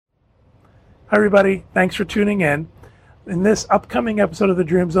Hi, everybody. Thanks for tuning in. In this upcoming episode of the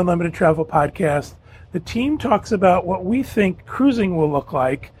Dreams Unlimited Travel podcast, the team talks about what we think cruising will look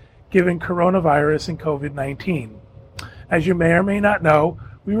like given coronavirus and COVID-19. As you may or may not know,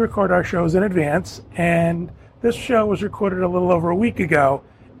 we record our shows in advance, and this show was recorded a little over a week ago.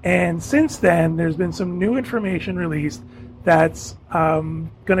 And since then, there's been some new information released that's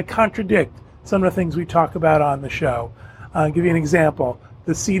going to contradict some of the things we talk about on the show. I'll give you an example.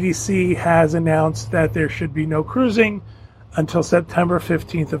 The CDC has announced that there should be no cruising until September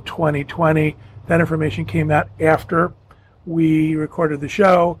 15th of 2020. That information came out after we recorded the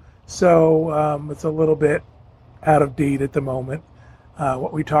show, so it's a little bit out of date at the moment,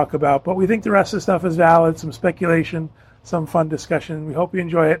 what we talk about. But we think the rest of the stuff is valid, some speculation, some fun discussion. We hope you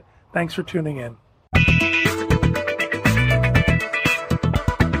enjoy it. Thanks for tuning in.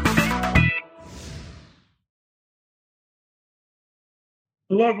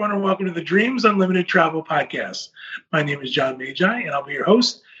 Hello, everyone, and welcome to the Dreams Unlimited Travel podcast. My name is John Magi, and I'll be your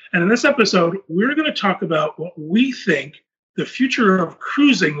host. And in this episode, we're going to talk about what we think the future of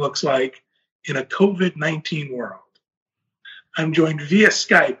cruising looks like in a COVID-19 world. I'm joined via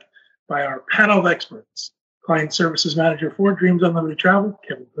Skype by our panel of experts, Client Services Manager for Dreams Unlimited Travel,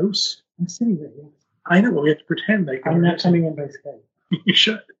 Kevin Bruce. I'm sitting there. I know, but we have to pretend like I'm not coming in by Skype. You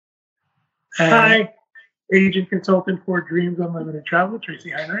should. And Hi. Agent Consultant for Dreams Unlimited Travel, Tracy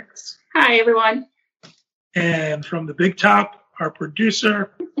Heinrichs. Hi, everyone. And from the big top, our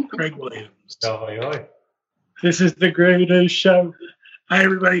producer, Craig Williams. This is the greatest show. Hi,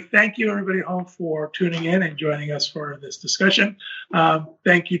 everybody. Thank you, everybody at home, for tuning in and joining us for this discussion.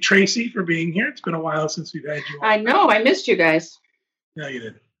 Thank you, Tracy, for being here. It's been a while since we've had you on. I know. I missed you guys. No, you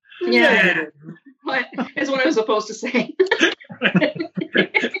didn't. Yeah. What is what I was supposed to say?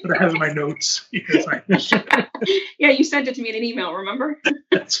 But I have my notes because I missed you. Yeah, you sent it to me in an email, remember?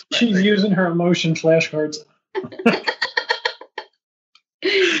 That's right. She's using her emotion flashcards.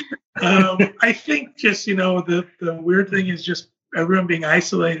 I think just, the weird thing is just everyone being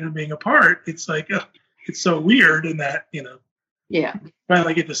isolated and being apart. It's like, it's so weird in that, Yeah.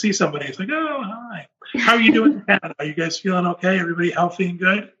 finally get to see somebody. It's like, oh, hi. How are you doing in Canada? Are you guys feeling okay? Everybody healthy and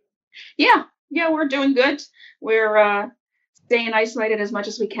good? Yeah, we're doing good. We're staying isolated as much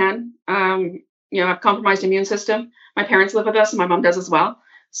as we can. I've compromised immune system. My parents live with us, and my mom does as well.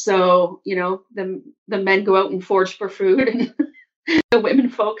 So, the men go out and forage for food, and the women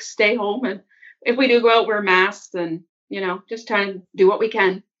folks stay home. And if we do go out, wear masks and, just trying to do what we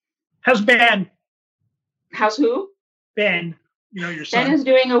can. How's Ben? How's who? Ben. Your son. Ben is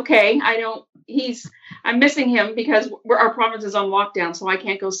doing okay. I'm missing him because our province is on lockdown, so I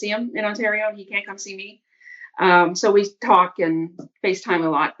can't go see him in Ontario, and he can't come see me. So we talk and FaceTime a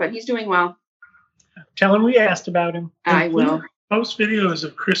lot, but he's doing well. Tell him we asked about him. I will. Post videos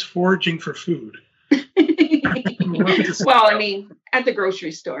of Chris foraging for food. Well, at the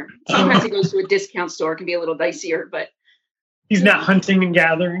grocery store. Sometimes he goes to a discount store. It can be a little dicier, but He's not hunting and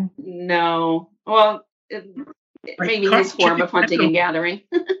gathering. no. Well, maybe his form of hunting and gathering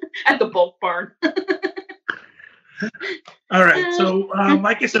at the bulk barn. All right. So,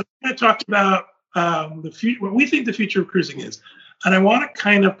 like I said, we're going to talk about the future, what we think the future of cruising is. And I want to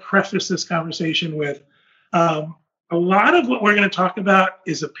kind of preface this conversation with a lot of what we're going to talk about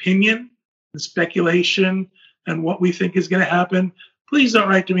is opinion and speculation and what we think is going to happen. Please don't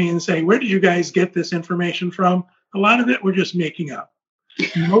write to me and say, where did you guys get this information from? A lot of it we're just making up.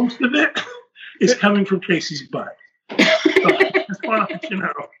 Most of it is coming from Tracy's butt. So, just want to let you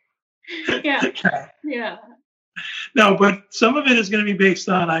know. Yeah. Okay. Yeah. No, but some of it is going to be based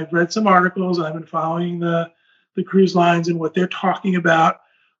on, I've read some articles, and I've been following the cruise lines and what they're talking about,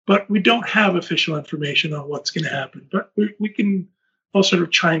 but we don't have official information on what's going to happen. But we can all sort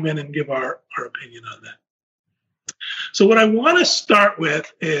of chime in and give our opinion on that. So what I want to start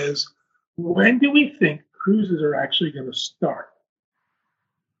with is, when do we think cruises are actually going to start?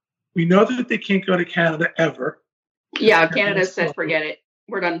 We know that they can't go to Canada ever. Yeah, Canada said, forget it.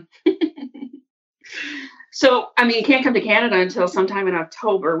 We're done. So, you can't come to Canada until sometime in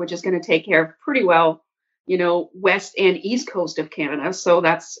October, which is going to take care of pretty well, west and east coast of Canada. So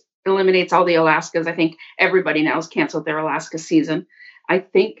that's eliminates all the Alaskas. I think everybody now has canceled their Alaska season. I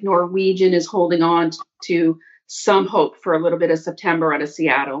think Norwegian is holding on to some hope for a little bit of September out of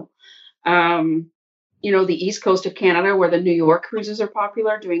Seattle. The east coast of Canada, where the New York cruises are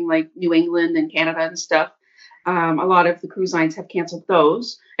popular, doing like New England and Canada and stuff. A lot of the cruise lines have canceled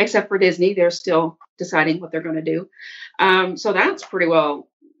those, except for Disney. They're still deciding what they're going to do. So that's pretty well,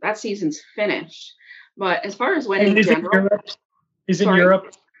 that season's finished. But as far as when in general. Is in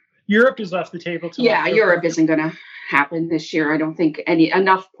Europe? Europe is off the table too. Yeah, Europe isn't going to happen this year. I don't think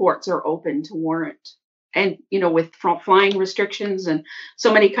enough ports are open to warrant. And, with flying restrictions, and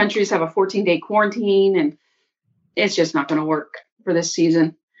so many countries have a 14-day quarantine, and it's just not going to work for this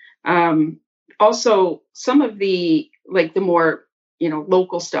season. Also, some of the more,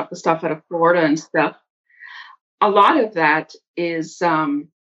 local stuff, the stuff out of Florida and stuff, a lot of that is,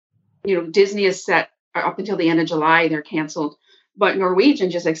 Disney is set up until the end of July, they're canceled. But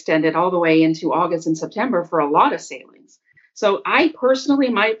Norwegian just extended all the way into August and September for a lot of sailings. So I personally,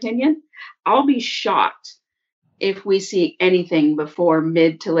 in my opinion, I'll be shocked if we see anything before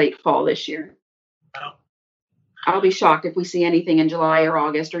mid to late fall this year. Wow. I'll be shocked if we see anything in July or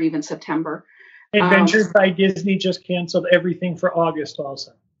August or even September. Adventures by Disney just canceled everything for August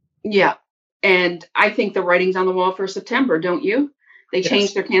also. Yeah. And I think the writing's on the wall for September, don't you? They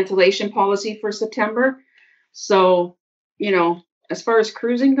changed their cancellation policy for September. So, as far as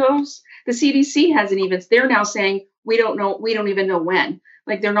cruising goes, the CDC they're now saying, we don't even know when.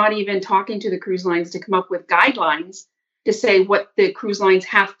 Like, they're not even talking to the cruise lines to come up with guidelines to say what the cruise lines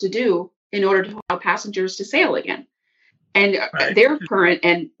have to do in order to allow passengers to sail again. And their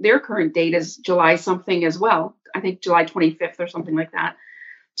current date is July something as well. I think July 25th or something like that.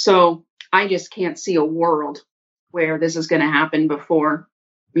 So I just can't see a world where this is going to happen before,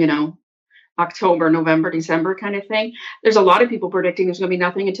 October, November, December kind of thing. There's a lot of people predicting there's going to be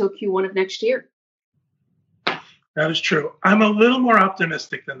nothing until Q1 of next year. That is true. I'm a little more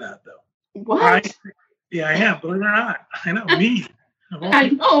optimistic than that, though. What? I am, believe it or not. I know, me. I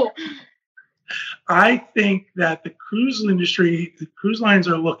know. I think that the cruise lines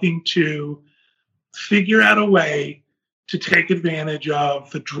are looking to figure out a way to take advantage of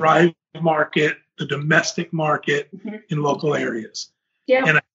the drive market, the domestic market in local areas. Yeah.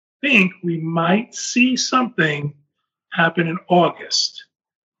 And I think we might see something happen in August.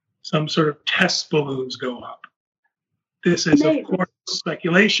 Some sort of test balloons go up. This is, of course,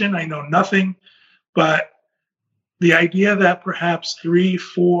 speculation. I know nothing, but the idea that perhaps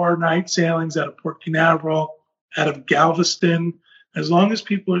 3-4 night sailings out of Port Canaveral, out of Galveston, as long as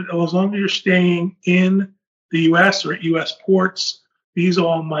you're staying in the U.S. or at U.S. ports, these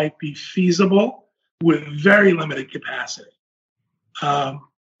all might be feasible with very limited capacity. And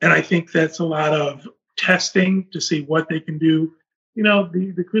I think that's a lot of testing to see what they can do.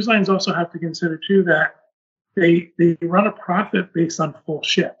 The cruise lines also have to consider, too, that they run a profit based on full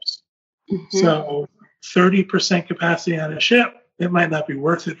ships. Mm-hmm. So 30% capacity on a ship, it might not be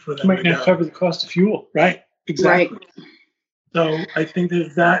worth it for them. It might not cover the cost of fuel. Right. Exactly. Right. So I think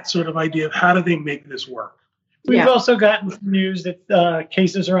there's that sort of idea of how do they make this work? We've also gotten news that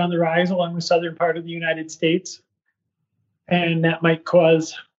cases are on the rise along the southern part of the United States. And that might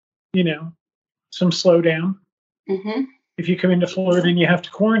cause, some slowdown. Mm-hmm. If you come into Florida and you have to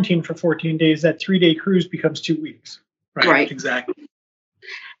quarantine for 14 days, that 3-day cruise becomes 2 weeks. Right. Exactly.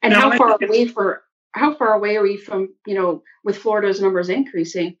 And how far away are we from, with Florida's numbers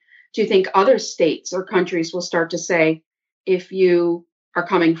increasing, do you think other states or countries will start to say, if you are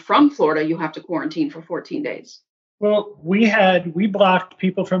coming from Florida, you have to quarantine for 14 days? Well, we blocked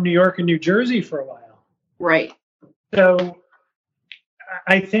people from New York and New Jersey for a while. Right. So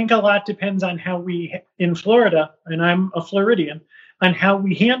I think a lot depends on how in Florida, and I'm a Floridian, on how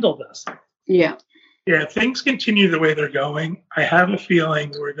we handle this. Yeah. Yeah, if things continue the way they're going, I have a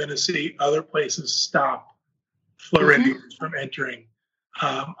feeling we're going to see other places stop Floridians from entering.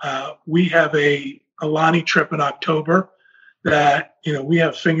 We have a Alani trip in October that, we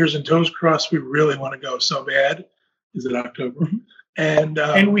have fingers and toes crossed. We really want to go so bad. Is it October? Mm-hmm.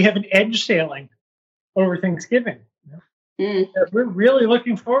 And we have an edge sailing over Thanksgiving. That we're really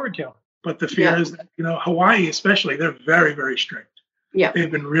looking forward to. But the fear is that, Hawaii especially, they're very, very strict. Yeah.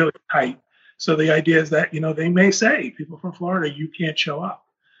 They've been really tight. So the idea is that, they may say, people from Florida, you can't show up.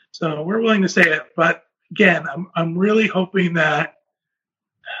 So we're willing to say it. But again, I'm really hoping that,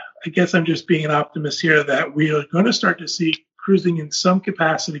 I guess I'm just being an optimist here, that we are going to start to see cruising in some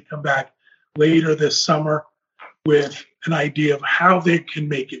capacity come back later this summer with an idea of how they can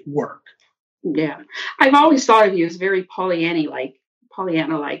make it work. Yeah. I've always thought of you as very Pollyanna-like.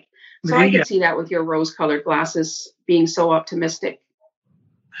 So I could see that with your rose-colored glasses being so optimistic.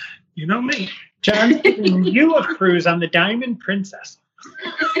 You know me. John, you a cruise on the Diamond Princess.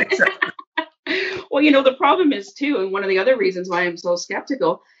 Well, the problem is, too, and one of the other reasons why I'm so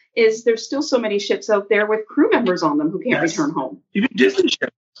skeptical is there's still so many ships out there with crew members on them who can't return home. Even Disney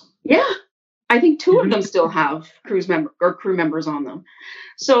ships. Yeah. I think 2 of them still have crew members on them.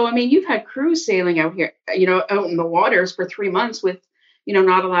 So, you've had crews sailing out here, out in the waters for 3 months with,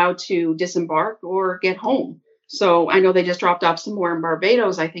 not allowed to disembark or get home. So I know they just dropped off some more in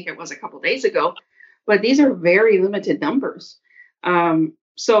Barbados. I think it was a couple days ago, but these are very limited numbers.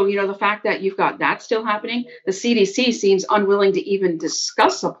 So, the fact that you've got that still happening, the CDC seems unwilling to even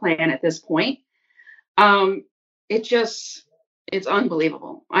discuss a plan at this point. It's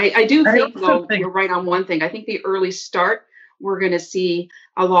unbelievable. I do think, though, you're right on one thing. I think the early start, we're going to see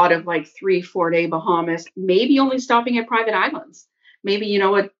a lot of like 3-4 day Bahamas, maybe only stopping at private islands. Maybe,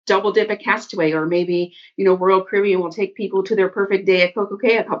 a double dip at Castaway, or maybe, Royal Caribbean will take people to their perfect day at Coco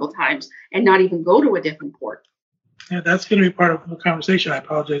Cay a couple times and not even go to a different port. Yeah, that's going to be part of the conversation. I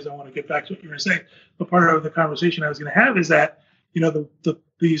apologize. I want to get back to what you were saying. But part of the conversation I was going to have is that,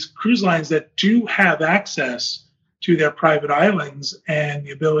 these cruise lines that do have access to their private islands and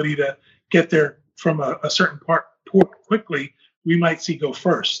the ability to get there from a certain port quickly, we might see go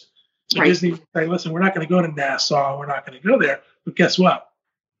first. So Right. Disney will say, listen, we're not going to go to Nassau. We're not going to go there. But guess what?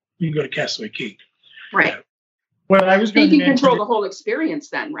 You can go to Castaway Cay. Right. Well, I was They going to can control the mention. whole experience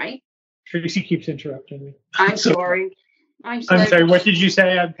then, right? Tracy keeps interrupting me. I'm So- sorry. I'm sorry. What did you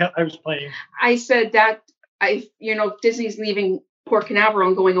say? I was playing. I said that if Disney's leaving Port Canaveral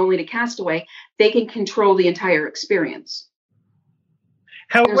and going only to Castaway, they can control the entire experience.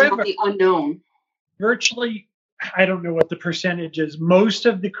 There's However, not the unknown. virtually, I don't know what the percentage is. Most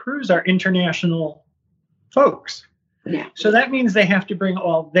of the crews are international folks. Yeah. So that means they have to bring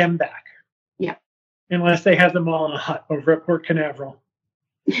all of them back. Yeah. Unless they have them all in a hut over at Port Canaveral.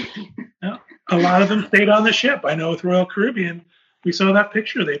 A lot of them stayed on the ship. I know with Royal Caribbean, we saw that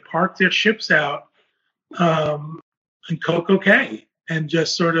picture. They parked their ships out in Coco Cay and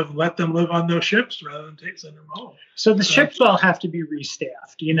just sort of let them live on those ships rather than send them home. So the ships all have to be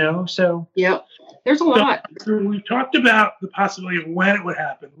restaffed, So Yep. There's a lot. So we've talked about the possibility of when it would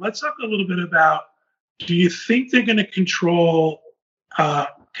happen. Let's talk a little bit about, do you think they're going to control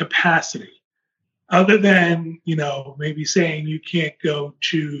capacity? Other than, maybe saying you can't go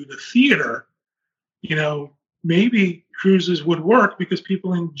to the theater, maybe cruises would work because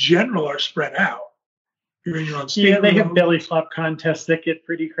people in general are spread out. You're in your own state. yeah, they have belly flop contests that get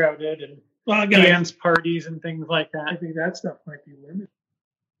pretty crowded and Well, again, dance parties and things like I that. think that stuff might be limited.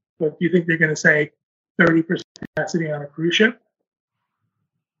 But do you think they're going to say 30% capacity on a cruise ship?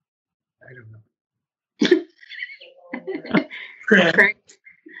 I don't know. Chris, Correct.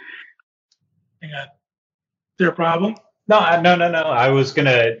 hang on. Is there a problem? No. I was going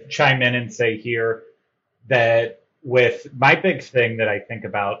to chime in and say here that with my big thing that I think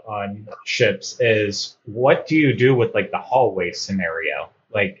about on ships is, what do you do with like the hallway scenario?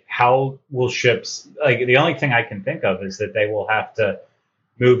 Like, how will ships, like, the only thing I can think of is that they will have to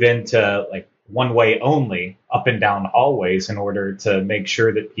move into like one way only up and down hallways in order to make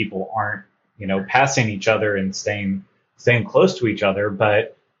sure that people aren't, passing each other and staying close to each other.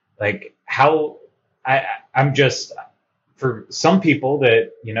 But like, how I'm just, for some people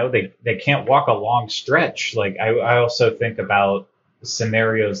that, they can't walk a long stretch. Like, I also think about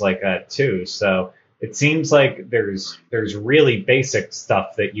scenarios like that too. So it seems like there's really basic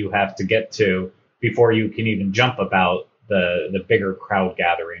stuff that you have to get to before you can even jump about the bigger crowd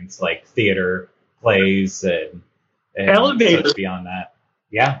gatherings, like theater, plays, and Elevators. such beyond that.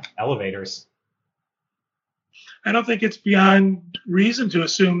 Yeah, elevators. I don't think it's beyond reason to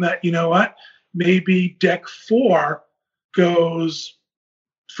assume that, maybe deck 4 goes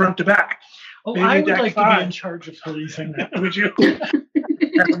front to back. Oh, Maybe I would deck like to 5. be in charge of policing that. Would you?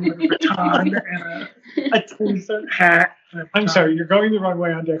 Have them with a baton and A taser. a hat. and a I'm baton. sorry, you're going the wrong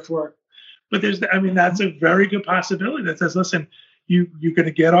way on deck 4. But that's a very good possibility that says, listen, you're going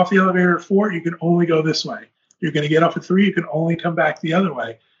to get off the elevator at 4, you can only go this way. You're going to get off at 3, you can only come back the other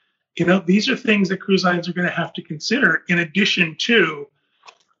way. These are things that cruise lines are going to have to consider, in addition to,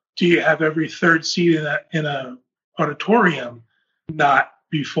 do you have every third seat in a auditorium not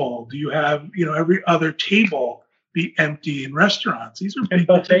be full? Do you have, every other table be empty in restaurants? These are And big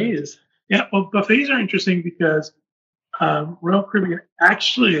buffets. Yeah, well, buffets are interesting because Royal Caribbean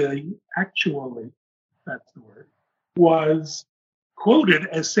actually, that's the word, was quoted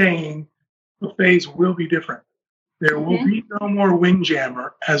as saying buffets will be different. There will be no more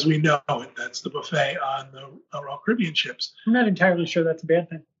Windjammer as we know it. That's the buffet on the Royal Caribbean ships. I'm not entirely sure that's a bad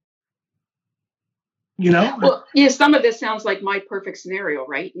thing. Well, yeah, some of this sounds like my perfect scenario,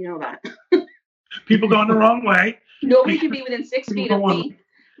 right? You know that. People going the wrong way. Nobody can be within 6 People feet of don't me.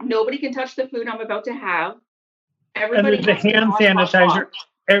 Nobody can touch the food I'm about to have. And Everybody there's the has to hand walk, walk, sanitizer walk.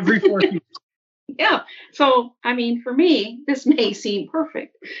 every 4 feet. Yeah. So, for me, this may seem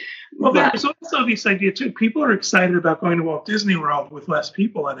perfect. Well, but, there's also this idea, too. People are excited about going to Walt Disney World with less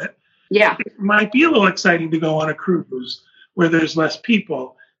people in it. yeah. It might be a little exciting to go on a cruise where there's less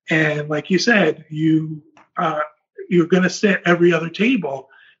people. And like you said, you you're going to sit every other table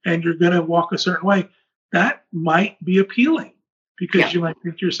and you're going to walk a certain way. That might be appealing because you might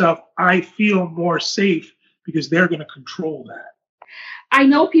think to yourself, I feel more safe because they're going to control that. I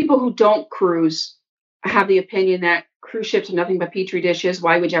know people who don't cruise have the opinion that cruise ships are nothing but petri dishes.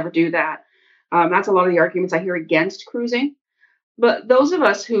 Why would you ever do that? That's a lot of the arguments I hear against cruising. But those of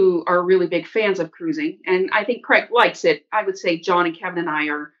us who are really big fans of cruising, and I think Craig likes it, I would say John and Kevin and I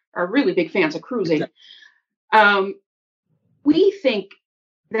are really big fans of cruising. We think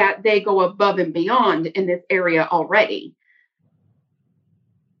that they go above and beyond in this area already.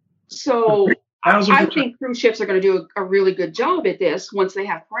 So I think cruise ships are going to do a really good job at this once they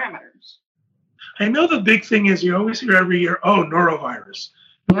have parameters. I know the big thing is you always hear every year, norovirus.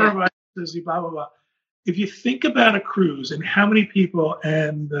 Norovirus is blah, blah, blah. If you think about a cruise and how many people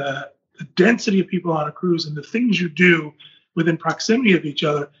and the density of people on a cruise and the things you do within proximity of each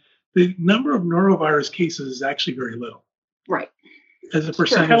other, the number of norovirus cases is actually very little. Right. As a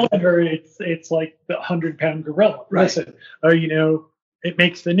percentage. However, it's like the 100-pound gorilla. Right. Listen, it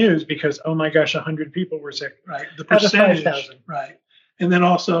makes the news because, oh my gosh, 100 people were sick. Right. The percentage. Right. And then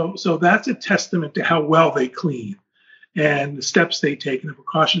also, so that's a testament to how well they clean and the steps they take and the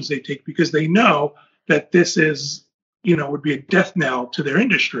precautions they take because they know that this is, would be a death knell to their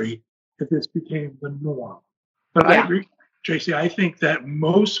industry if this became the norm. But I agree, Tracy. I think that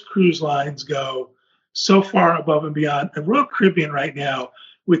most cruise lines go so far above and beyond. And Royal Caribbean right now,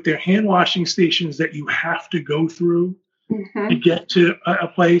 with their hand washing stations that you have to go through to get to a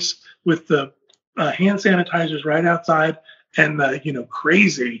place with the hand sanitizers right outside and the,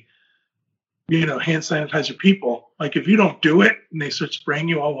 crazy, hand sanitizer people. Like if you don't do it and they start spraying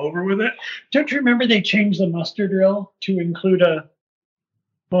you all over with it. Don't you remember they changed the muster drill to include a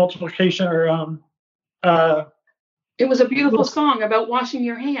multiplication or it was a beautiful song about washing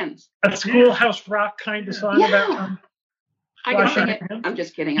your hands. A Schoolhouse Rock kind of song about I can sing it. I'm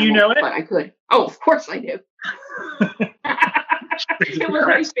just kidding. You know it? But I could. Oh, of course I do. It was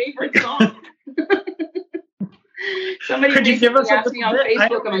my favorite song. Somebody asked me on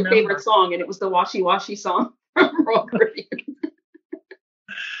Facebook of my favorite song, and it was the Washy Washy song from Royal Caribbean.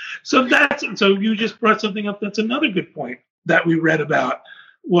 So you just brought something up. That's another good point that we read about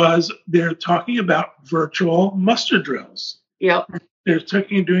was they're talking about virtual muster drills. Yep. They're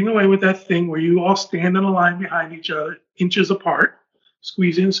doing away with that thing where you all stand in a line behind each other, inches apart,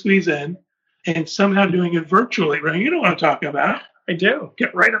 squeeze in, and somehow doing it virtually. Right? You know what I'm talking about. I do.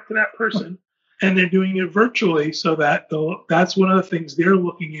 Get right up to that person. And they're doing it virtually so that that's one of the things they're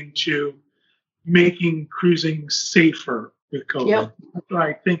looking into, making cruising safer with COVID. Yep. So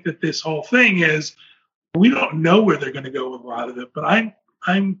I think that this whole thing is, we don't know where they're going to go with a lot of it, but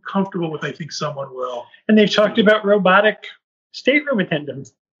I'm comfortable with, I think someone will. And they've talked about robotic stateroom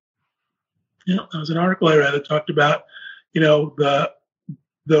attendants. Yeah, there was an article I read that talked about, the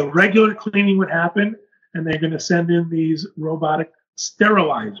regular cleaning would happen, and they're going to send in these robotic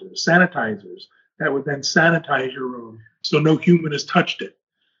sterilizers, sanitizers, that would then sanitize your room so no human has touched it.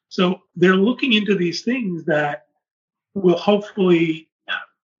 So they're looking into these things that will hopefully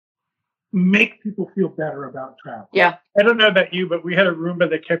make people feel better about travel. Yeah. I don't know about you, but we had a Roomba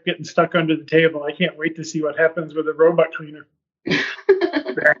that kept getting stuck under the table. I can't wait to see what happens with a robot cleaner.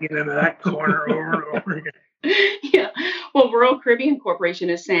 Backing into that corner over and over again. Yeah. Well, Royal Caribbean Corporation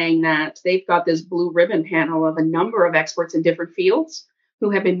is saying that they've got this blue ribbon panel of a number of experts in different fields who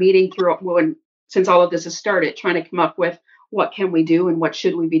have been meeting since all of this has started, trying to come up with what can we do and what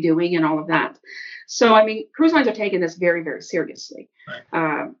should we be doing and all of that. So, cruise lines are taking this very, very seriously.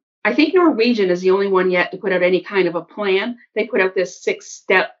 Right. I think Norwegian is the only one yet to put out any kind of a plan. They put out this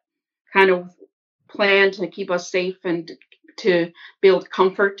 6-step kind of plan to keep us safe and to build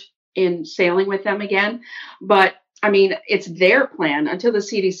comfort in sailing with them again. But it's their plan until the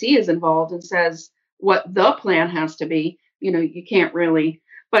CDC is involved and says what the plan has to be. You can't really.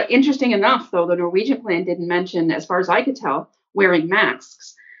 But interesting enough, though, the Norwegian plan didn't mention, as far as I could tell, wearing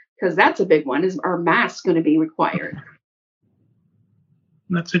masks, because that's a big one. Are masks going to be required?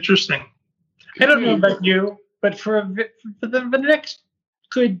 That's interesting. I don't know about you, but for the next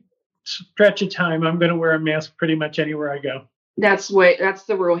good stretch of time, I'm going to wear a mask pretty much anywhere I go. That's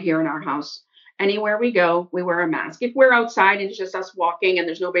the rule here in our house. Anywhere we go, we wear a mask. If we're outside and it's just us walking and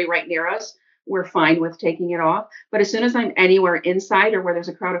there's nobody right near us, we're fine with taking it off. But as soon as I'm anywhere inside or where there's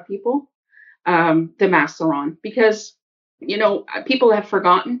a crowd of people, the masks are on because, people have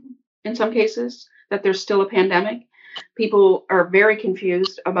forgotten in some cases that there's still a pandemic. People are very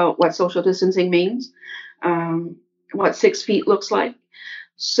confused about what social distancing means, what 6 feet looks like.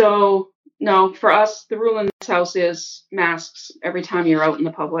 So, no, for us, the rule in this house is masks every time you're out in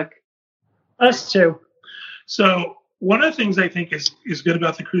the public. Us too. So one of the things I think is good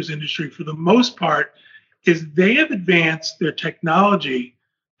about the cruise industry for the most part is they have advanced their technology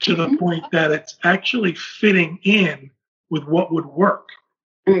to the point that it's actually fitting in with what would work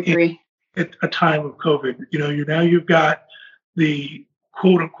I agree. at a time of COVID. You've got the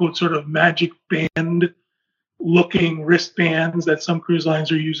quote unquote sort of magic band looking wristbands that some cruise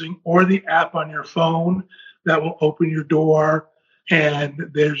lines are using, or the app on your phone that will open your door. And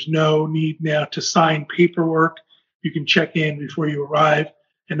there's no need now to sign paperwork. You can check in before you arrive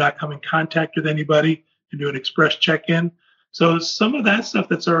and not come in contact with anybody and do an express check-in. So some of that stuff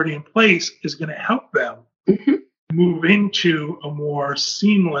that's already in place is going to help them move into a more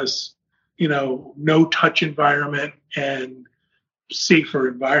seamless, no touch environment and safer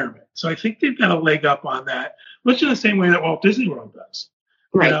environment. So I think they've got a leg up on that, much in the same way that Walt Disney World does.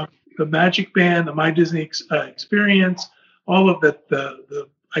 Right. The Magic Band, the My Disney experience, all of the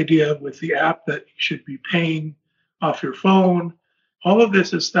idea with the app that you should be paying off your phone. All of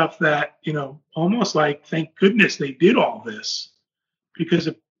this is stuff that, almost like, thank goodness they did all this, because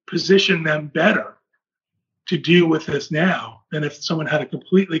it positioned them better to deal with this now than if someone had to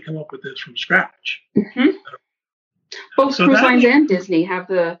completely come up with this from scratch. Both cruise lines and Disney have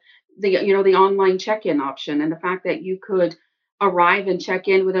the online check-in option, and the fact that you could arrive and check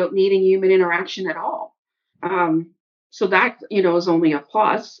in without needing human interaction at all. So that, is only a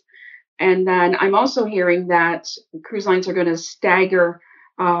plus. And then I'm also hearing that cruise lines are going to stagger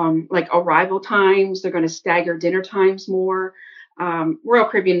arrival times. They're going to stagger dinner times more. Royal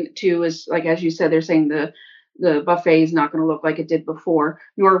Caribbean too is, like, as you said, they're saying the buffet is not going to look like it did before.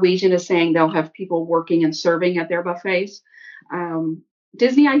 Norwegian is saying they'll have people working and serving at their buffets.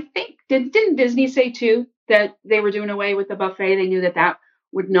 Disney, I think, didn't Disney say too that they were doing away with the buffet? They knew that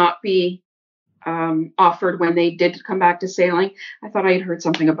would not be offered when they did come back to sailing. I thought I had heard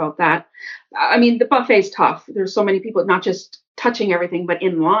something about that. I mean, the buffet's tough. There's so many people not just touching everything, but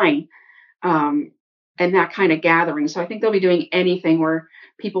in line, and that kind of gathering. So I think they'll be doing anything where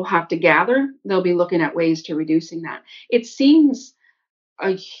people have to gather. They'll be looking at ways to reducing that. It seems a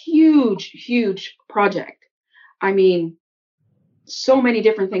huge, huge project. I mean, so many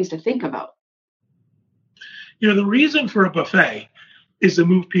different things to think about. The reason for a buffet is to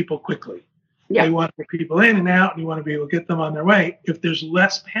move people quickly. Yeah. They want to get people in and out, and you want to be able to get them on their way. If there's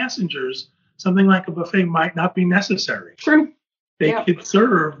less passengers, something like a buffet might not be necessary. True. They could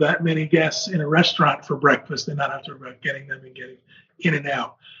serve that many guests in a restaurant for breakfast and not have to worry about getting them and getting in and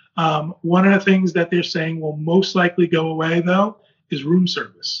out. One of the things that they're saying will most likely go away, though, is room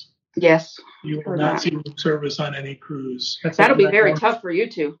service. Yes. You will not see room service on any cruise. That'll be very tough for you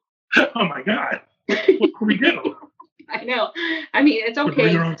two. Oh, my God. What can we do? I know. I mean, it's okay.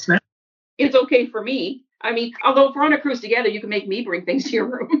 Bring your own snack. It's okay for me. I mean, although if we're on a cruise together, you can make me bring things to your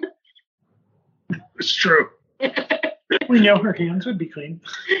room. It's true. We know her hands would be clean.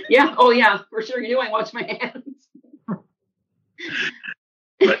 Yeah. Oh, yeah. For sure. You know I wash my hands.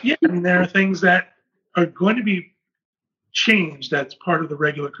 But yeah, I mean, there are things that are going to be changed that's part of the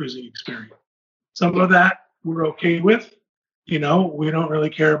regular cruising experience. Some of that we're okay with. We don't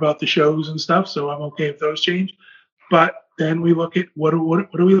really care about the shows and stuff, so I'm okay if those change. But then we look at what do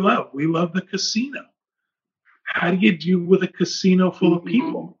we love? We love the casino. How do you deal with a casino full of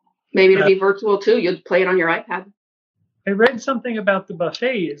people? Maybe it'll be virtual too. You'd play it on your iPad. I read something about the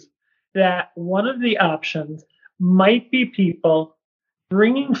buffets that one of the options might be people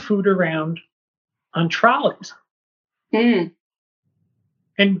bringing food around on trolleys. And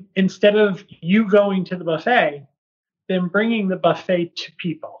instead of you going to the buffet, then bringing the buffet to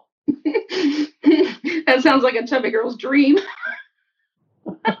people. That sounds like a chubby girl's dream.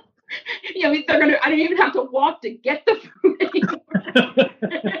 I mean, I don't even have to walk to get the food.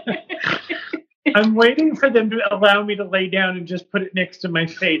 I'm waiting for them to allow me to lay down and just put it next to my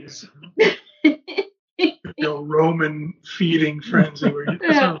face. Roman feeding frenzy.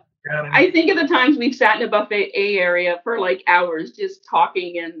 I think of the times we've sat in a buffet area for like hours just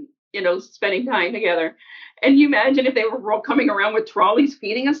talking and, spending time together. And you imagine if they were coming around with trolleys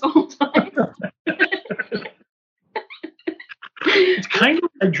feeding us the whole time. It's kind of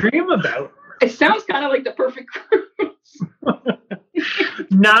a dream about. It sounds kind of like the perfect cruise.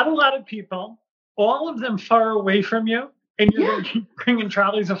 Not a lot of people, all of them far away from you, and you're going to keep bringing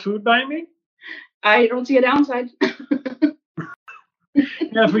trolleys of food by me? I don't see a downside.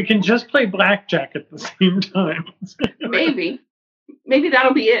 If we can just play blackjack at the same time. Maybe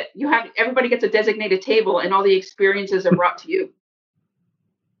that'll be it. Everybody gets a designated table and all the experiences are brought to you.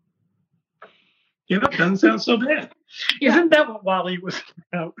 That doesn't sound so bad. Yeah. Isn't that what Wally was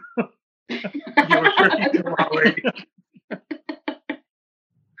about?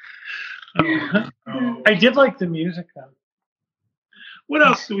 Oh I did like the music though. What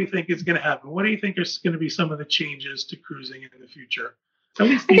else do we think is going to happen? What do you think is going to be some of the changes to cruising in the future? At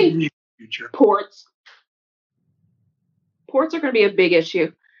least in the future. Ports. Ports are going to be a big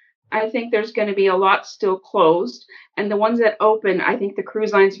issue. I think there's going to be a lot still closed. And the ones that open, I think the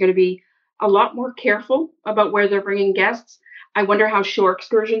cruise lines are going to be a lot more careful about where they're bringing guests. I wonder how shore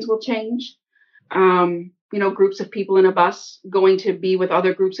excursions will change. Groups of people in a bus going to be with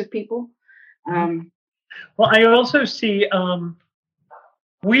other groups of people. Well, I also see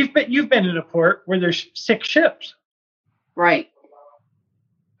you've been in a port where there's 6 ships. Right.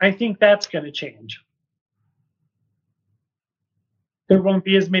 I think that's going to change. There won't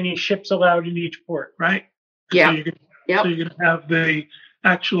be as many ships allowed in each port. Right? Yeah. So you're going to have the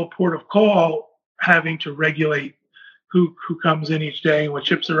actual port of call having to regulate who comes in each day and what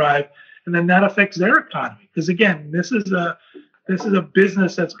ships arrive. And then that affects their economy. Because again, this is a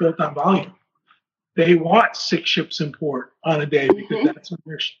business that's built on volume. They want 6 ships in port on a day because that's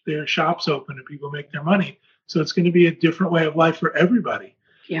when their shops open and people make their money. So it's going to be a different way of life for everybody.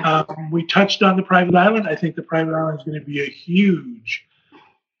 Yeah. We touched on the private island. I think the private island is going to be a huge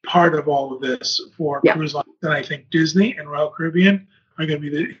part of all of this for cruise lines. And I think Disney and Royal Caribbean are going to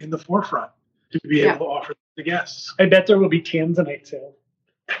be in the forefront to be able to offer the guests. I bet there will be Tanzanite sales.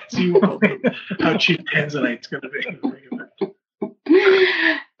 See how cheap Tanzanite's going to be.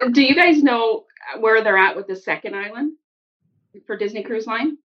 Do you guys know where they're at with the second island for Disney Cruise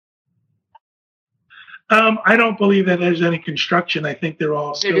Line? I don't believe that there's any construction. I think they're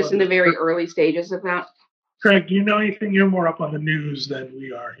just in the very early stages of that. Craig, do you know anything? You're more up on the news than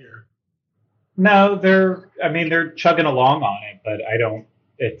we are here. No, they're chugging along on it, but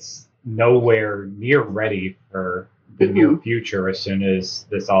it's nowhere near ready for the near future as soon as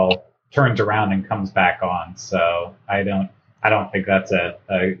this all turns around and comes back on. So I don't think that's a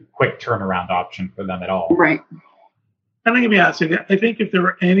quick turnaround option for them at all. Right. I'm going to be honest with you. I think if there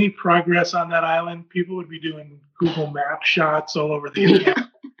were any progress on that island, people would be doing Google Map shots all over the internet.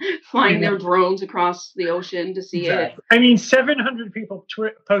 Flying their drones across the ocean to see it. I mean, 700 people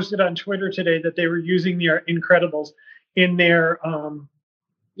posted on Twitter today that they were using the Incredibles in their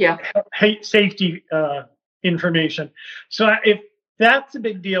safety information. So if that's a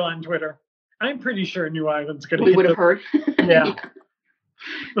big deal on Twitter, I'm pretty sure New Island's going to be. We would have heard. Yeah.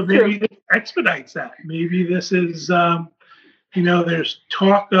 But maybe this expedites that. Maybe this is, there's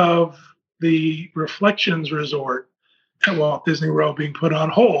talk of the Reflections Resort at Walt Disney World being put on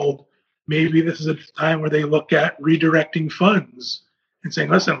hold. Maybe this is a time where they look at redirecting funds and saying,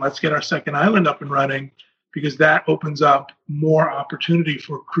 listen, let's get our second island up and running, because that opens up more opportunity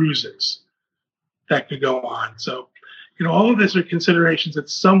for cruises that could go on. So, all of these are considerations that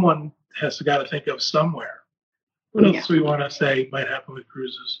someone has got to think of somewhere. What else do we want to say might happen with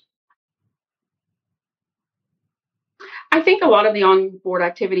cruises? I think a lot of the onboard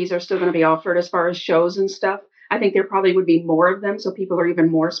activities are still going to be offered as far as shows and stuff. I think there probably would be more of them, so people are even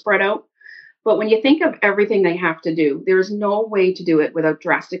more spread out. But when you think of everything they have to do, there is no way to do it without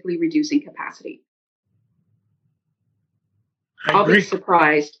drastically reducing capacity. I'll be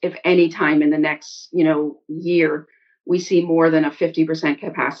surprised if any time in the next, year we see more than a 50%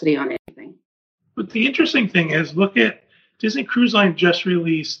 capacity on anything. But the interesting thing is, look at Disney Cruise Line just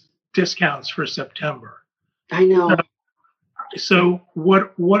released discounts for September. I know. So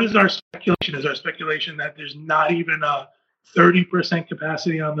what is our speculation? Is our speculation that there's not even a 30%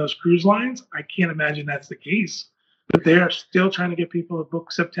 capacity on those cruise lines? I can't imagine that's the case. But they are still trying to get people to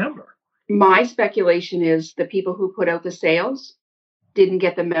book September. My speculation is the people who put out the sales didn't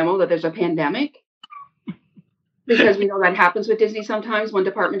get the memo that there's a pandemic. Because we know that happens with Disney sometimes. One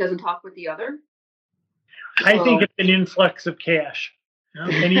department doesn't talk with the other. I think it's an influx of cash. Yeah.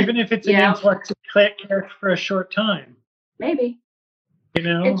 And even if it's an influx of cash for a short time. Maybe.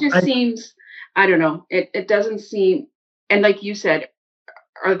 It just seems, I don't know. It doesn't seem, and like you said,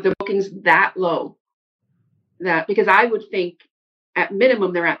 are the bookings that low? Because I would think at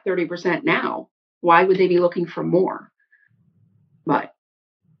minimum they're at 30% now. Why would they be looking for more? But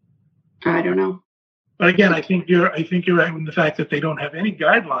I don't know. But again, I think you're right in the fact that they don't have any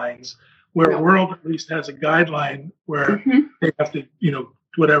guidelines, where World at least has a guideline where they have to,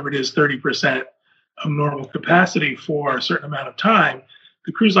 whatever it is, 30% of normal capacity for a certain amount of time.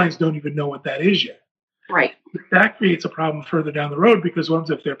 The cruise lines don't even know what that is yet. Right. But that creates a problem further down the road, because what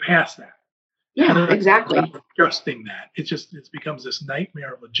if they're past that? Yeah, exactly. Adjusting that. It becomes this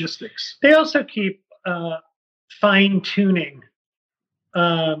nightmare of logistics. They also keep fine tuning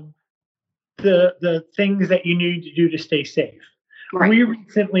the things that you need to do to stay safe. Right. We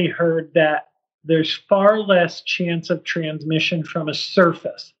recently heard that there's far less chance of transmission from a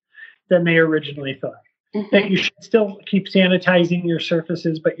surface than they originally thought. that you should still keep sanitizing your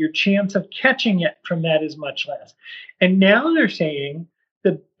surfaces, but your chance of catching it from that is much less. And now they're saying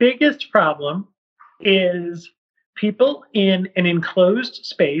the biggest problem is people in an enclosed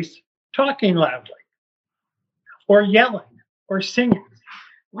space talking loudly or yelling or singing.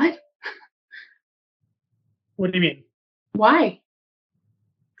 What? What do you mean? Why?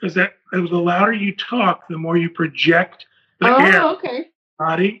 Because the louder you talk, the more you project the air okay.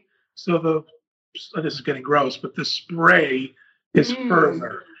 body. So this is getting gross, but the spray is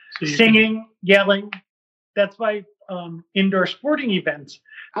further. So Singing, yelling. That's why indoor sporting events,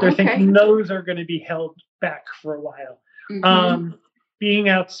 they're thinking those are going to be held back for a while. Being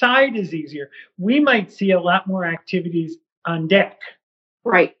outside is easier. We might see a lot more activities on deck.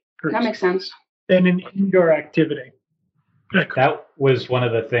 Right. That makes sense. Than an indoor activity. That was one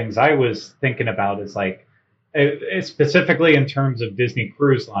of the things I was thinking about is like, specifically in terms of Disney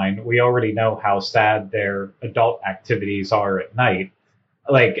Cruise Line, we already know how sad their adult activities are at night.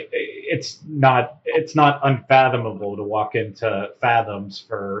 Like it's not unfathomable to walk into Fathoms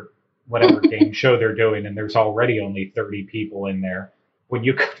for whatever game show they're doing, and there's already only 30 people in there. When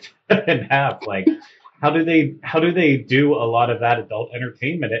you cut it in half, like how do they do a lot of that adult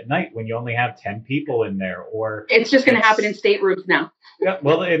entertainment at night when you only have 10 people in there? Or it's just going to happen in staterooms now. Yeah,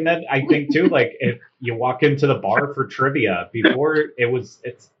 well, and then I think too, like if you walk into the bar for trivia, before it was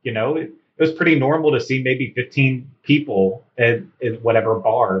pretty normal to see maybe 15 people at whatever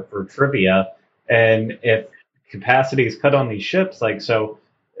bar for trivia, and if capacity is cut on these ships, like so,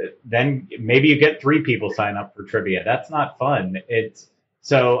 then maybe you get 3 people sign up for trivia. That's not fun.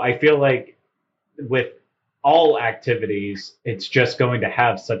 So I feel like with all activities, it's just going to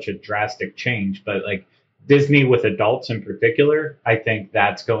have such a drastic change. But like Disney with adults in particular, I think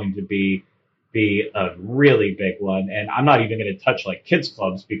that's going to be a really big one. And I'm not even going to touch like kids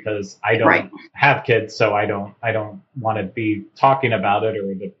clubs because I don't have kids, so I don't want to be talking about it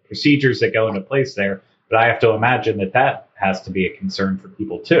or the procedures that go into place there. But I have to imagine that has to be a concern for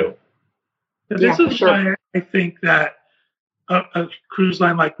people too. This is why I think that a cruise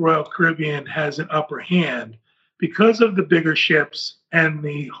line like Royal Caribbean has an upper hand because of the bigger ships and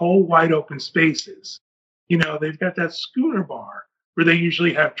the whole wide open spaces. You know, they've got that schooner bar where they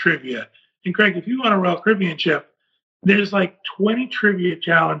usually have trivia. And Craig, if you go on a Royal Caribbean ship, there's like 20 trivia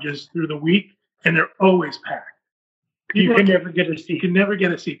challenges through the week, and they're always packed. You can never get a seat. You can never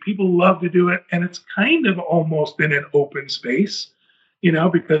get a seat. People love to do it, and it's kind of almost in an open space, you know,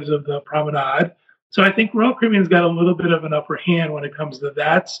 because of the promenade. So I think Royal Caribbean's got a little bit of an upper hand when it comes to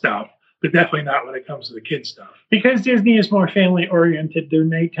that stuff, but definitely not when it comes to the kids stuff. Because Disney is more family-oriented, their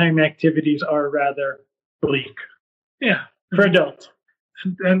nighttime activities are rather bleak. Yeah. For adults.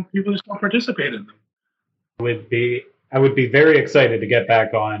 And people just don't participate in them. I would be very excited to get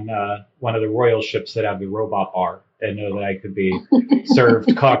back on one of the Royal ships that have the robot bar and know that I could be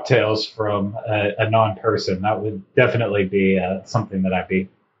served cocktails from a non-person. That would definitely be something that I'd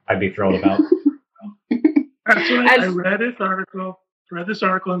be thrilled about. Actually, I read this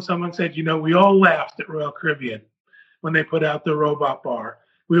article, and someone said, you know, we all laughed at Royal Caribbean when they put out the robot bar.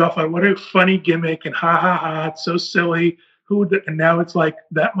 We all thought, what a funny gimmick, and ha ha ha, it's so silly. And now it's like,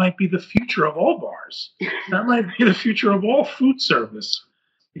 that might be the future of all bars. That might be the future of all food service.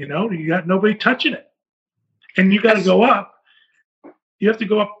 You know, you got nobody touching it. And you got to go up. You have to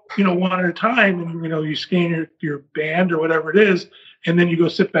go up, you know, one at a time, and, you know, you scan your band or whatever it is, and then you go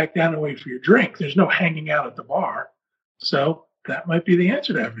sit back down and wait for your drink. There's no hanging out at the bar. So that might be the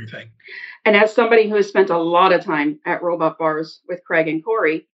answer to everything. And as somebody who has spent a lot of time at robot bars with Craig and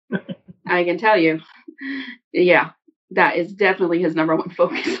Corey, I can tell you, yeah, that is definitely his number one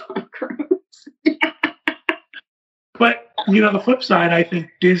focus on cruise. But, you know, the flip side, I think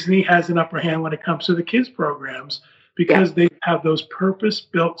Disney has an upper hand when it comes to the kids programs because they have those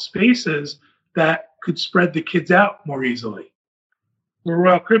purpose-built spaces that could spread the kids out more easily. Where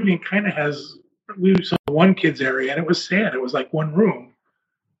Royal Caribbean kind of has, we saw one kids area, and it was sad. It was like one room,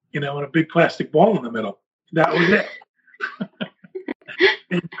 you know, and a big plastic ball in the middle. That was it.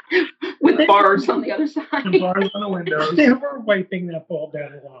 With bars on the other side. And bars on the windows. They were wiping that ball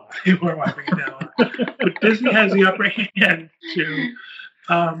down a lot. They were wiping it down. But Disney has the upper hand to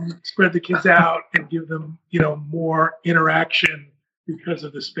spread the kids out and give them, you know, more interaction because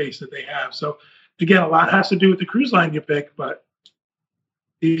of the space that they have. So, again, a lot has to do with the cruise line you pick, but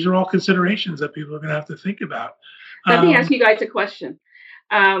these are all considerations that people are going to have to think about. Let me ask you guys a question.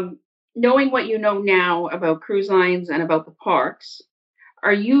 Knowing what you know now about cruise lines and about the parks,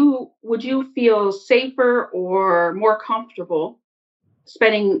 would you feel safer or more comfortable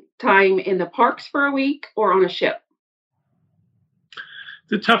spending time in the parks for a week or on a ship?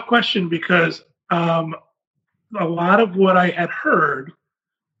 It's a tough question because a lot of what I had heard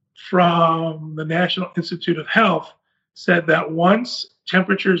from the National Institute of Health said that once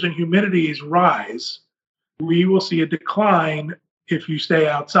temperatures and humidities rise, we will see a decline if you stay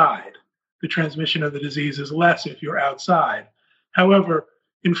outside. The transmission of the disease is less if you're outside. However,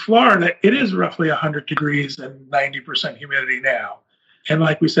 in Florida, it is roughly 100 degrees and 90% humidity now. And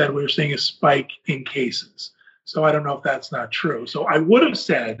like we said, we're seeing a spike in cases. So I don't know if that's not true. So I would have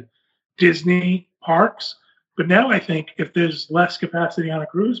said Disney parks, but now I think if there's less capacity on a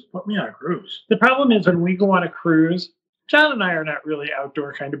cruise, put me on a cruise. The problem is when we go on a cruise, John and I are not really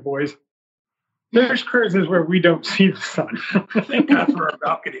outdoor kind of boys. There's cruises where we don't see the sun. Thank God for our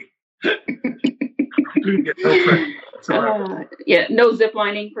balcony. We can get no friend. Yeah, no zip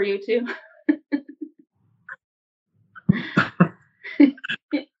lining for you too.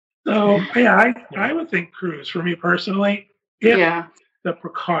 So yeah, I would think cruise for me personally, if the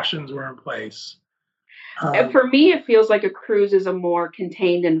precautions were in place. For me, it feels like a cruise is a more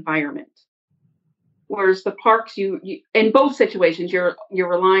contained environment. Whereas the parks, you in both situations, you're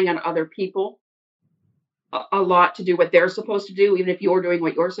relying on other people a lot to do what they're supposed to do, even if you're doing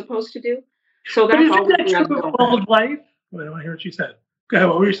what you're supposed to do. So that's all. Old life. Wait, I want to hear what you said. Okay,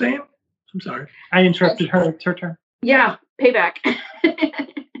 what were you saying? I'm sorry. I interrupted her. It's her turn. Yeah, payback.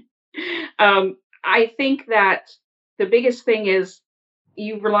 I think that the biggest thing is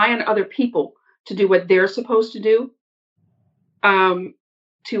you rely on other people to do what they're supposed to do.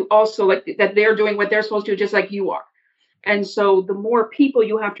 To also like that they're doing what they're supposed to do, just like you are. And so the more people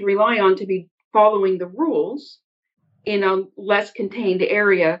you have to rely on to be following the rules in a less contained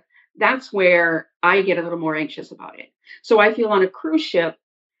area, that's where I get a little more anxious about it. So I feel on a cruise ship,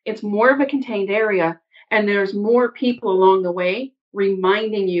 it's more of a contained area and there's more people along the way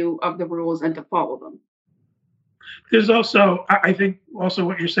reminding you of the rules and to follow them. There's also, I think also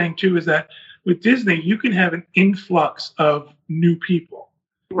what you're saying too, is that with Disney, you can have an influx of new people.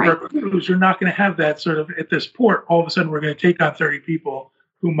 Right. For a cruise, you're not going to have that sort of at this port. All of a sudden, we're going to take on 30 people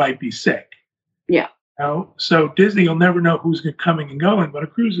who might be sick. Yeah. You know? So Disney, you'll never know who's coming and going, but a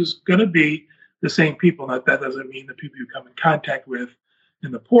cruise is going to be the same people. That doesn't mean the people you come in contact with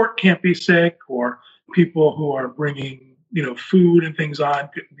in the port can't be sick, or people who are bringing food and things on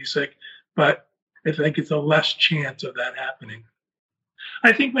couldn't be sick. But I think it's a less chance of that happening.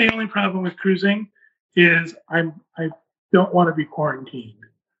 I think my only problem with cruising is I don't want to be quarantined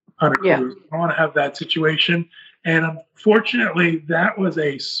on a cruise. I want to have that situation. And unfortunately, that was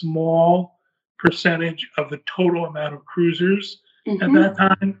a small percentage of the total amount of cruisers at that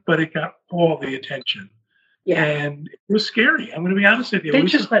time, but it got all the attention. Yeah. And it was scary. I'm going to be honest with you. They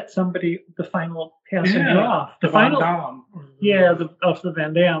just let the final passenger off. The final Damme. Off the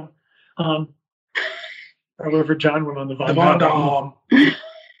Van Damme. However, John went on the Van Damme.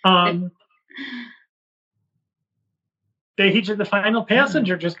 The final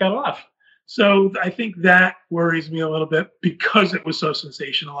passenger just got off. So I think that worries me a little bit because it was so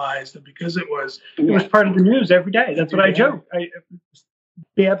sensationalized and because it was part of the news every day. That's what I joked. I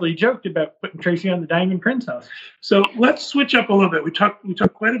badly joked about putting Tracy on the Diamond Princess. So let's switch up a little bit. We talked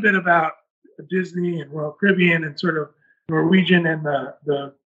quite a bit about Disney and Royal Caribbean and sort of Norwegian and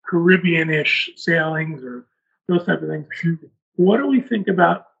the Caribbean-ish sailings or those type of things. What do we think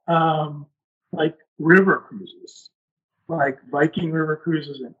about like river cruises, like Viking river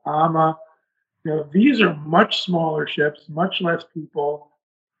cruises and Ama? These are much smaller ships, much less people,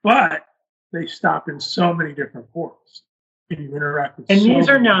 but they stop in so many different ports. And you interact with these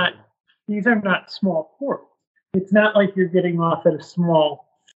are not small ports. It's not like you're getting off at a small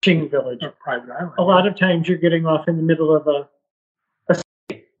fishing village or private island. A lot of times you're getting off in the middle of a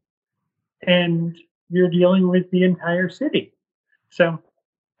city, and you're dealing with the entire city. So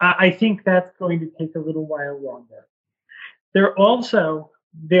I think that's going to take a little while longer. They're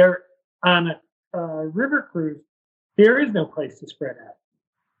on a river cruise, there is no place to spread out.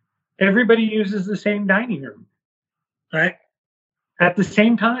 Everybody uses the same dining room, right? At the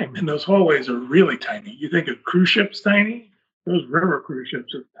same time. And those hallways are really tiny. You think a cruise ship's tiny? Those river cruise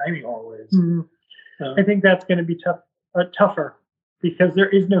ships are tiny hallways. Mm-hmm. I think that's going to be tougher because there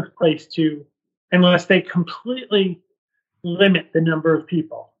is no place to, unless they completely limit the number of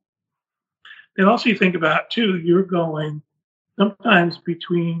people. And also you think about, too, you're going sometimes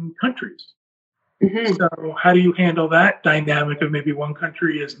between countries. Mm-hmm. So how do you handle that dynamic of maybe one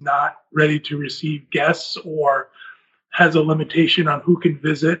country is not ready to receive guests or has a limitation on who can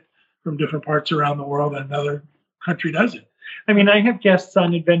visit from different parts around the world and another country doesn't? I mean, I have guests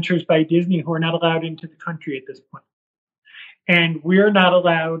on Adventures by Disney who are not allowed into the country at this point. And we're not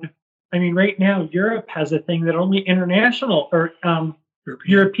allowed. I mean, right now, Europe has a thing that only international or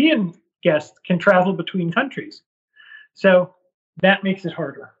European guests can travel between countries. So that makes it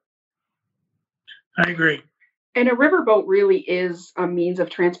harder. I agree. And a riverboat really is a means of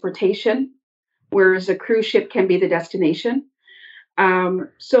transportation, whereas a cruise ship can be the destination.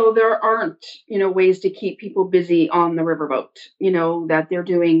 So there aren't, ways to keep people busy on the riverboat, that they're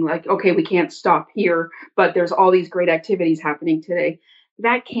doing like, okay, we can't stop here, but there's all these great activities happening today.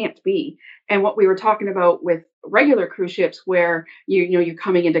 That can't be. And what we were talking about with regular cruise ships, where you're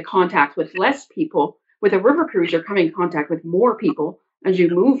coming into contact with less people, with a river cruise, you're coming in contact with more people as you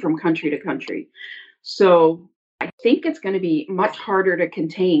move from country to country. So I think it's going to be much harder to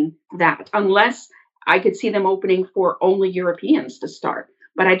contain that, unless I could see them opening for only Europeans to start.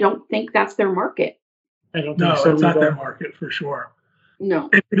 But I don't think that's their market. I don't think No, so. It's not their market for sure. No.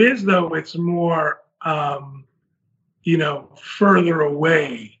 If it is, though, it's more, further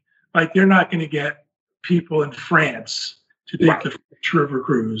away. Like they're not going to get people in France to take the French river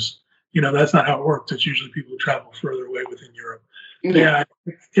cruise. That's not how it works. It's usually people who travel further away within Europe. Yeah,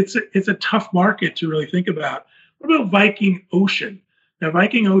 it's a tough market to really think about. What about Viking Ocean? Now,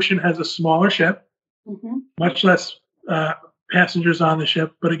 Viking Ocean has a smaller ship, much less passengers on the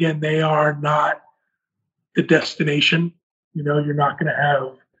ship, but again, they are not the destination. You're not going to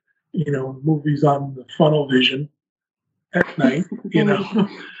have, movies on the funnel vision at night.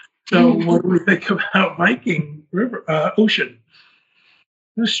 So, what do we think about Viking Ocean?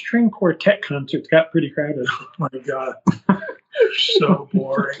 The string quartet concerts got pretty crowded. Oh my God. So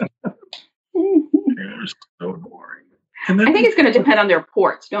boring. They're so boring. And then I think it's going to depend on their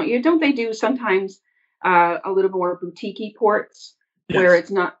ports, don't you? Don't they do sometimes a little more boutique-y ports where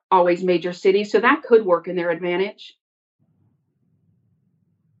it's not always major cities? So that could work in their advantage.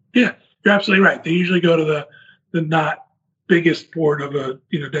 Yeah, you're absolutely right. They usually go to the not biggest port of a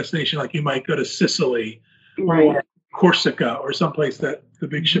destination, like you might go to Sicily or Corsica or someplace that the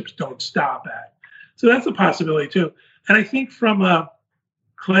big ships don't stop at. So that's a possibility too. And I think from a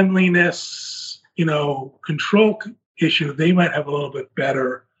cleanliness, control issue, they might have a little bit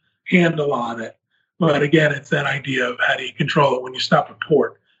better handle on it. But again, it's that idea of how do you control it when you stop at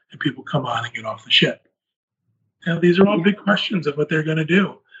port and people come on and get off the ship. Now, these are all big questions of what they're going to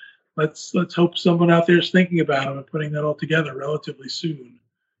do. Let's hope someone out there is thinking about them and putting that all together relatively soon.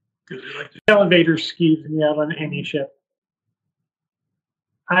 Elevator skeeves me out on any ship.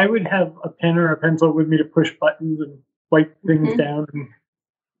 I would have a pen or a pencil with me to push buttons and wipe things down. And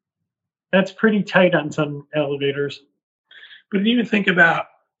that's pretty tight on some elevators. But even think about,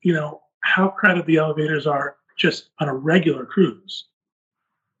 how crowded the elevators are just on a regular cruise.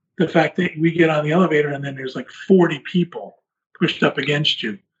 The fact that we get on the elevator and then there's like 40 people pushed up against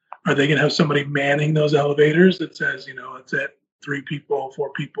you. Are they going to have somebody manning those elevators that says, it's at 3 people, 4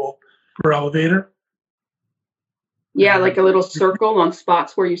 people per elevator? Yeah, like a little circle on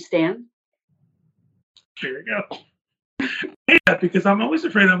spots where you stand. There you go. Yeah, because I'm always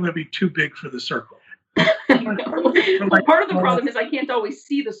afraid I'm going to be too big for the circle. Part of the problem is I can't always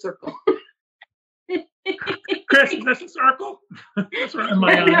see the circle. Chris, is this a circle? That's what I'm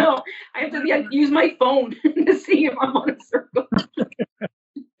I know. I have to use my phone to see if I'm on a circle.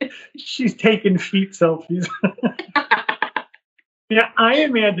 She's taking feet selfies. Yeah, I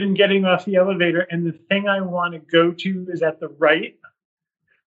imagine getting off the elevator and the thing I want to go to is at the right,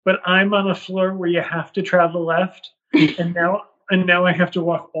 but I'm on a floor where you have to travel left, and now I have to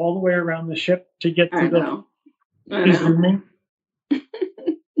walk all the way around the ship to get to the zooming.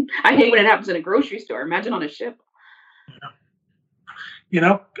 I hate when it happens in a grocery store. Imagine on a ship.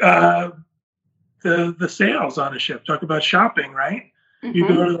 The sales on a ship. Talk about shopping, right? You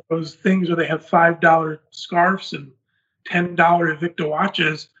go to those things where they have $5 scarves and $10 Invicta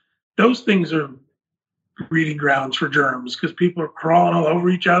watches. Those things are breeding grounds for germs because people are crawling all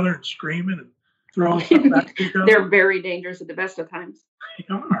over each other and screaming and throwing stuff back to each other. They're very dangerous at the best of times. They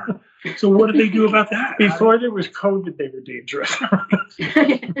are. So what did they do about that? Before there was COVID, they were dangerous. You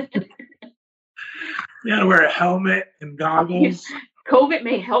had to wear a helmet and goggles. COVID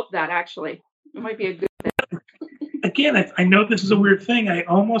may help that, actually. It might be a good thing. Again, I know this is a weird thing. I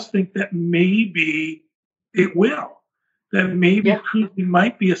almost think that maybe it will. That maybe cruising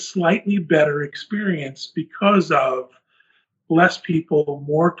might be a slightly better experience because of less people,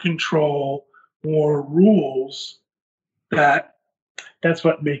 more control, more rules. That's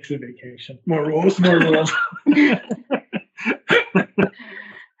what makes a vacation. More rules, more rules.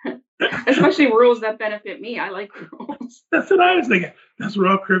 Especially rules that benefit me. I like rules. That's what I was thinking. That's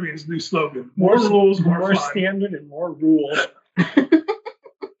Royal Caribbean's new slogan. More rules, more standard, and more rules.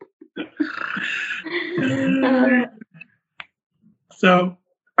 So,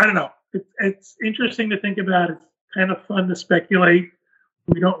 I don't know. It's interesting to think about. It's kind of fun to speculate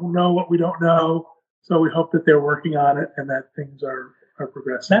We don't know what we don't know, so we hope that they're working on it and that things are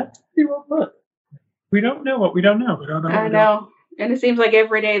progressing. That's pretty well put. We don't know what we don't know. We don't know. I know. And it seems like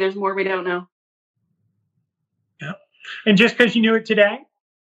every day there's more we don't know. Yeah. And just because you knew it today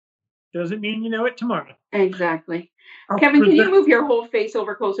doesn't mean you know it tomorrow. Exactly. Kevin, can you move your whole face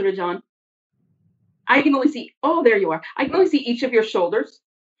over closer to John? I can only see, oh, there you are. I can only see each of your shoulders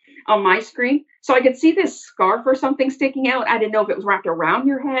on my screen. So I could see this scarf or something sticking out. I didn't know if it was wrapped around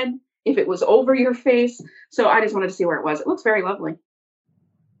your head, if it was over your face. So I just wanted to see where it was. It looks very lovely.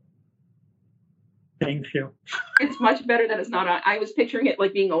 Thank you. It's much better than it's not. I was picturing it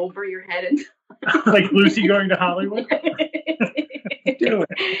like being over your head. And like Lucy going to Hollywood? Do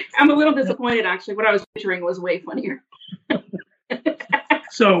it. I'm a little disappointed, actually. What I was picturing was way funnier.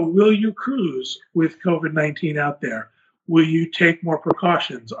 So will you cruise with COVID-19 out there? Will you take more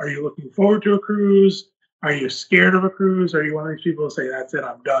precautions? Are you looking forward to a cruise? Are you scared of a cruise? Are you one of these people who say, that's it,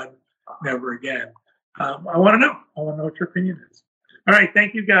 I'm done, never again? I want to know. I want to know what your opinion is. All right.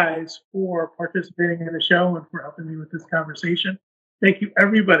 Thank you guys for participating in the show and for helping me with this conversation. Thank you,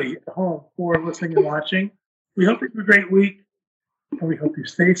 everybody at home, for listening and watching. We hope you have a great week, and we hope you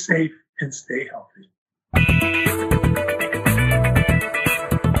stay safe and stay healthy.